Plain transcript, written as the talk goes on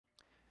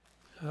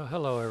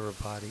Hello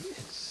everybody.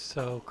 It's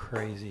so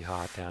crazy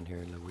hot down here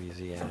in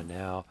Louisiana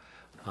now.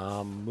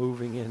 I'm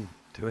moving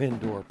into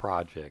indoor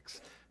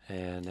projects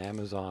and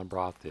Amazon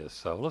brought this.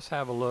 So let's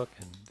have a look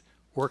and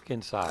work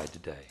inside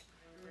today.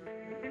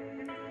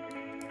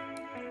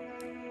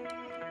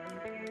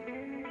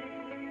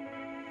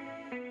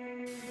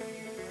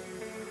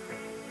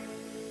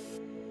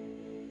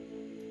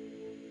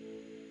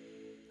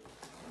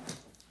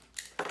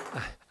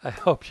 I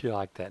hope you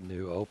like that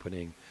new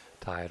opening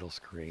title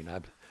screen.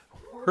 I've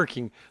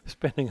been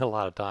spending a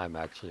lot of time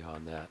actually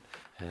on that.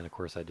 And of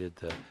course I did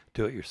the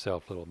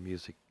do-it-yourself little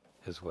music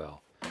as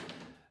well.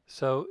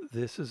 So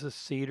this is a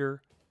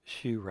cedar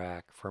shoe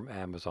rack from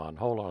Amazon.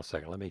 Hold on a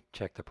second. Let me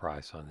check the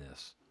price on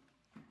this.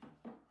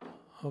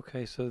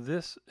 Okay, so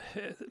this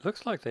it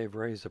looks like they've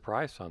raised the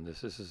price on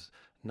this. This is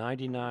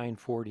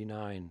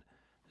 $99.49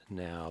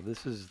 now.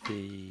 This is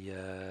the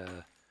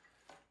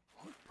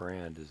what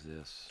brand is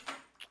this?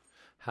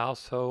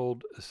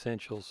 Household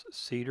Essentials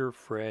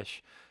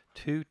CedarFresh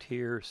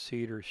two-tier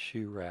cedar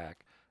shoe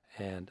rack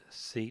and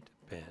seat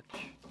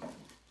bench.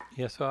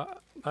 Yeah, so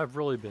I've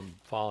really been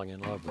falling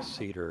in love with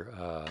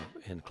cedar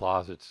in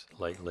closets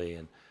lately,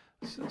 and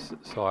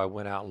so I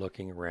went out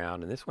looking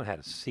around, and this one had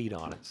a seat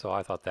on it, so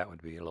I thought that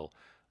would be a little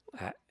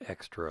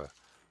extra.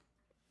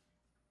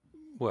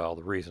 Well,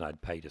 the reason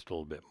I'd pay just a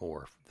little bit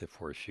more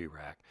for a shoe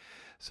rack.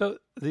 So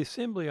the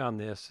assembly on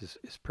this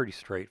is pretty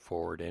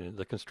straightforward, and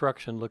the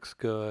construction looks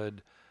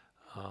good.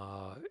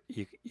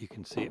 You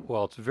can see it.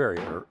 Well, it's very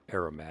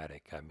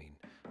aromatic. I mean,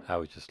 I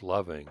was just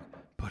loving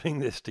putting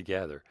this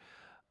together.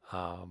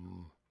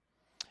 Um,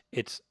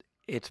 it's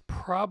it's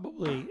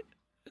probably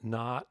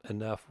not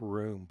enough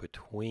room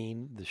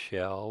between the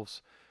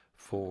shelves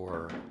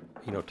for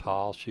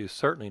tall shoes.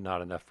 Certainly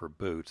not enough for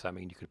boots. I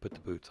mean, you could put the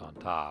boots on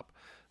top,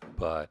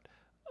 but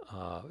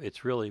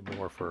it's really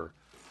more for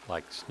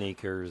like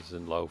sneakers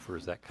and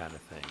loafers, that kind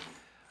of thing.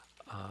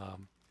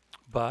 Um,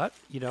 but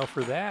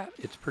for that,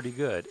 it's pretty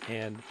good.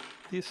 And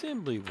the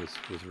assembly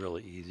was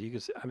really easy. You can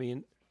see, I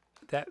mean,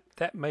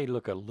 that may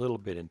look a little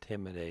bit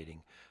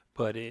intimidating,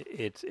 but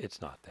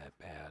it's not that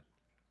bad.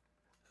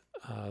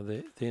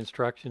 The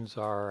instructions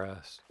are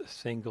a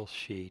single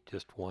sheet,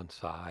 just one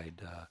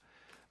side.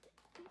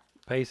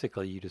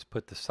 Basically, you just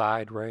put the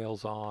side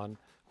rails on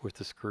with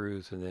the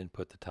screws and then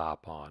put the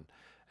top on.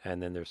 And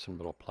then there's some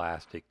little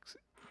plastic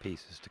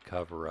pieces to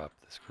cover up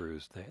the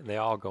screws. They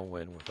all go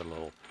in with a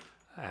little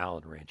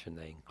Allen wrench, and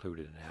they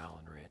included an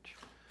Allen wrench.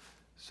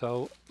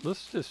 So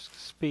let's just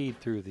speed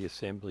through the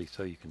assembly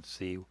so you can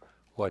see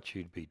what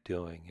you'd be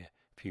doing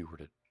if you were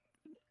to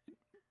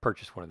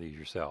purchase one of these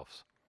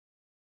yourselves.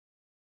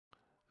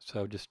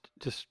 So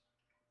just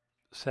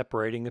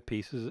separating the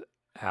pieces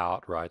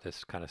out, right?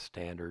 That's kind of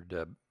standard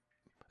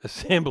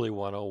assembly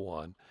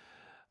 101.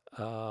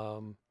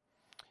 Um,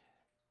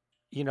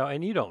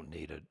 and you don't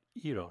need a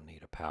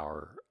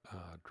power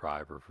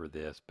driver for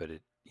this, but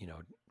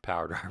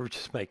power drivers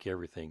just make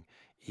everything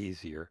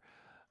easier.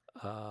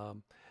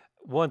 Um,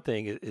 One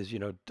thing is,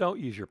 don't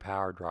use your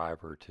power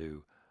driver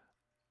to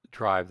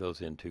drive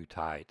those in too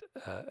tight.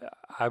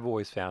 I've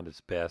always found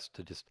it's best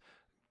to just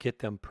get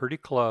them pretty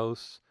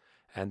close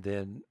and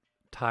then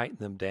tighten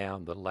them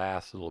down the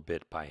last little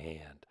bit by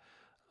hand.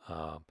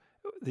 Um,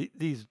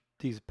 these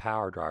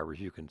power drivers,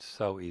 you can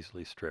so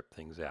easily strip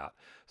things out.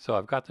 So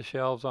I've got the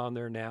shelves on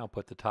there now,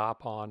 put the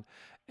top on,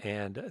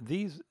 and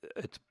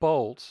it's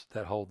bolts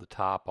that hold the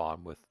top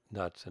on with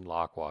nuts and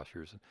lock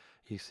washers. And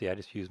you see, I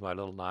just use my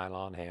little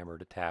nylon hammer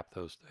to tap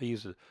those. I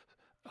use a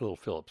little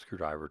Phillips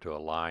screwdriver to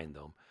align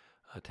them.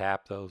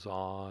 Tap those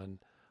on,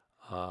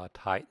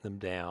 tighten them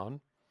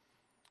down.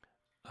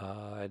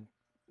 Uh,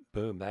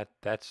 Boom,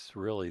 that's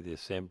really the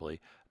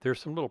assembly. There's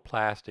some little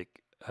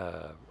plastic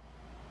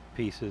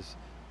pieces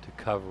to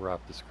cover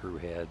up the screw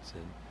heads,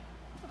 and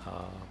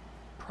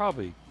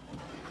probably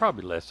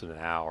less than an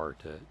hour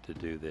to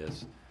do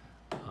this.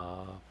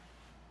 Uh,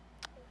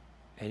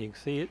 and you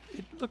can see it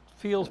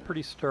feels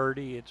pretty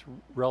sturdy. It's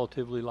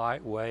relatively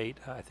lightweight.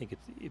 I think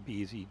it'd be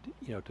easy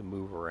to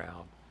move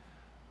around.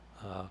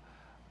 Uh,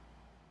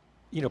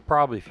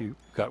 Probably if you've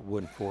got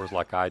wooden floors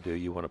like I do,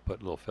 you want to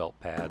put little felt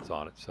pads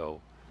on it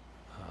so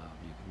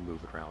you can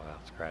move it around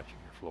without scratching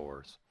your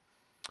floors.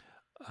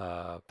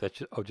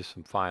 That's just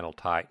some final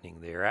tightening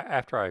there.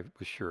 After I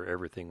was sure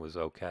everything was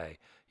okay,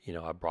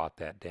 I brought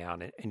that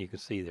down, and you can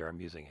see there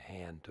I'm using a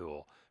hand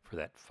tool for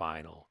that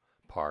final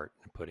part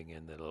and putting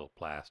in the little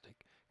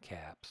plastic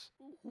caps.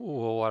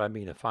 Well, what I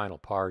mean a final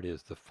part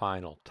is the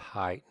final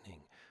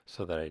tightening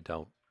so that I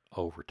don't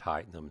over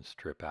tighten them and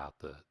strip out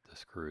the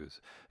screws.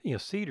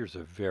 Cedar's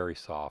a very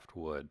soft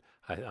wood.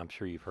 I'm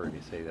sure you've heard me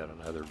say that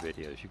on other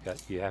videos.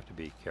 You have to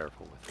be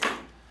careful with it.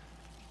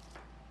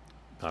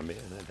 I mean,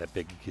 that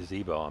big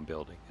gazebo I'm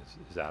building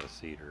is out of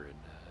cedar,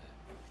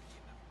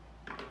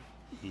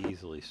 and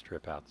easily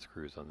strip out the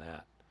screws on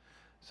that.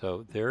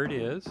 So there it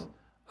is,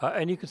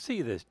 and you can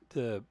see this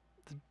the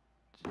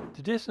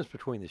distance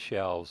between the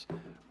shelves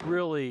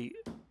really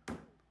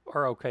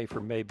are okay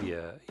for maybe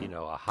a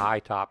high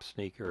top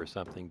sneaker or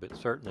something, but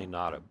certainly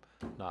not a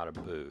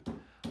boot.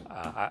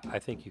 I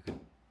think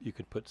you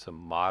could put some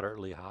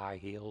moderately high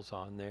heels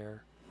on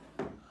there.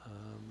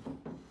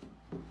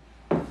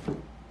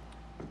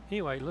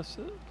 Anyway, let's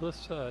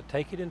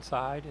take it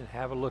inside and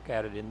have a look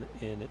at it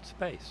in its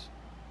space.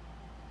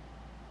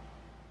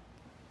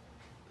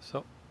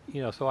 So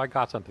so I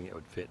got something that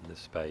would fit in this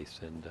space,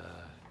 and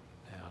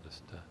now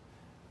just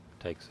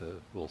takes a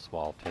little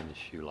small tennis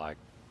shoe like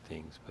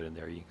things, put in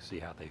there. You can see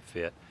how they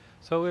fit.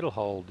 So it'll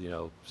hold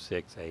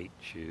 6, 8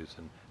 shoes.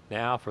 And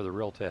now for the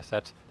real test,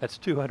 that's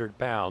 200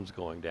 pounds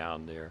going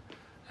down there.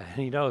 And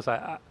he knows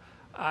I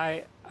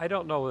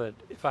don't know that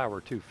if I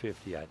were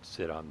 250 I'd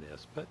sit on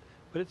this, but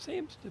it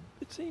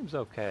seems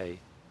okay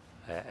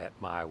at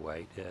my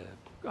weight.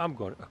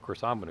 Of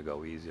course I'm going to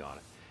go easy on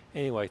it.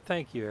 Anyway,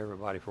 thank you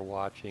everybody for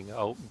watching.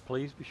 Oh,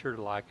 please be sure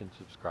to like and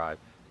subscribe,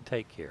 and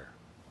take care.